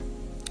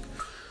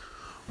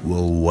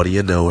Well, what do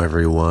you know,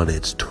 everyone?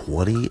 It's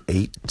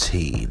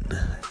 2018.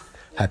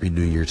 Happy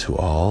New Year to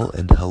all,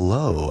 and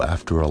hello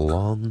after a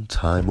long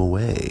time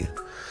away.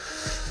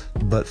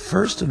 But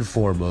first and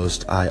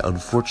foremost, I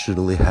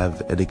unfortunately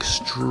have an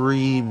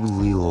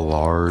extremely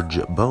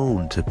large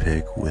bone to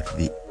pick with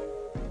the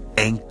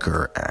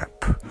Anchor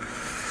app.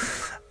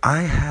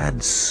 I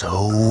had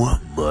so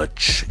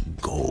much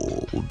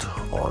gold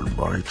on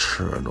my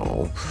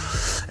channel,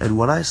 and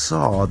when I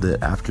saw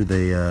that after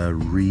they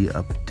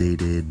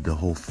re-updated the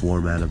whole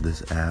format of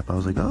this app, I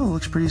was like, oh, it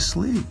looks pretty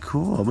sleek,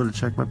 cool, I'm gonna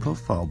check my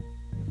profile.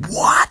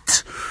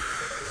 What?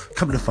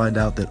 Coming to find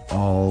out that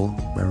all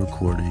my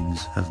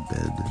recordings have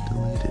been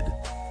deleted.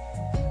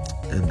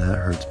 And that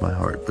hurts my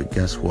heart. But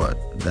guess what?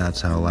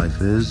 That's how life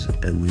is,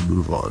 and we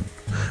move on.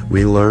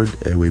 We learn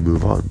and we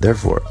move on.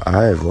 Therefore,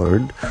 I have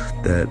learned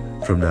that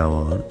from now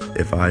on,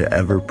 if I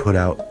ever put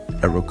out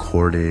a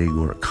recording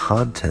or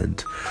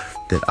content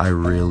that I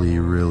really,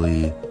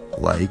 really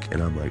like,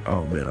 and I'm like,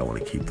 oh man, I want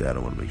to keep that, I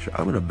want to make sure,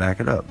 I'm going to back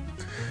it up.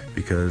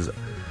 Because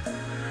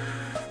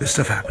this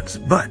stuff happens.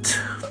 But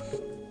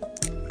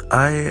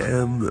I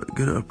am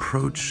going to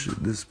approach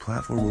this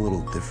platform a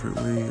little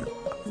differently.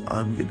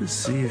 I'm going to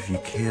see if you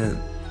can't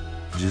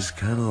just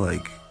kind of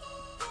like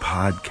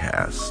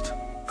podcast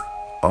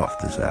off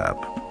this app.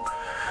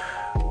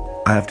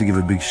 I have to give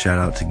a big shout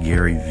out to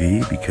Gary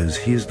Vee because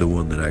he's the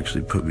one that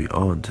actually put me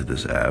on to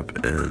this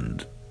app.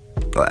 And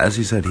as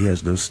he said, he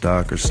has no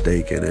stock or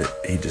stake in it.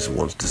 He just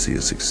wants to see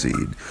it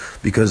succeed.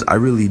 Because I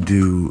really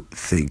do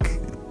think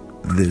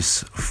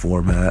this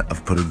format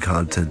of putting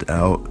content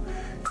out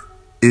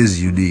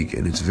is unique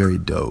and it's very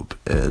dope.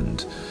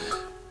 And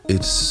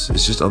it's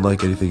just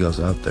unlike anything else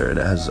out there, and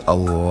it has a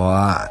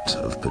lot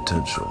of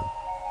potential.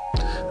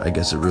 I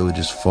guess it really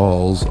just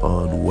falls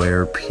on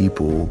where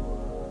people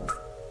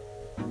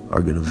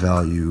are going to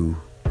value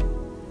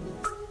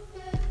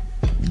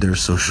their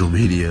social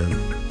media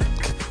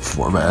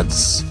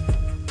formats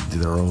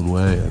their own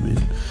way. I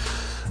mean,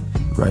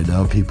 right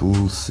now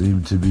people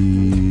seem to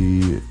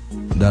be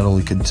not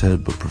only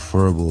content but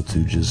preferable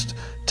to just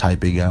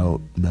typing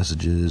out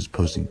messages,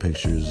 posting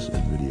pictures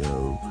and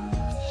video.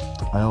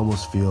 I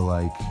almost feel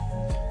like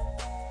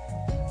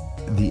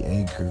the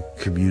Anchor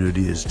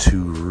community is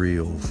too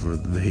real for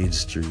the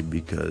mainstream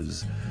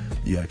because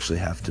you actually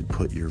have to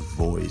put your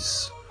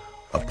voice,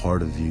 a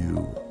part of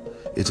you.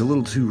 It's a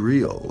little too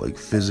real, like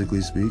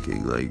physically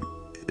speaking. Like,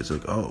 it's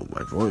like, oh,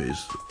 my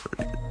voice.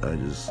 I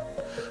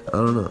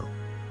don't know.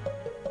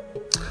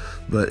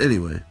 But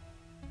anyway,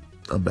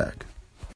 I'm back.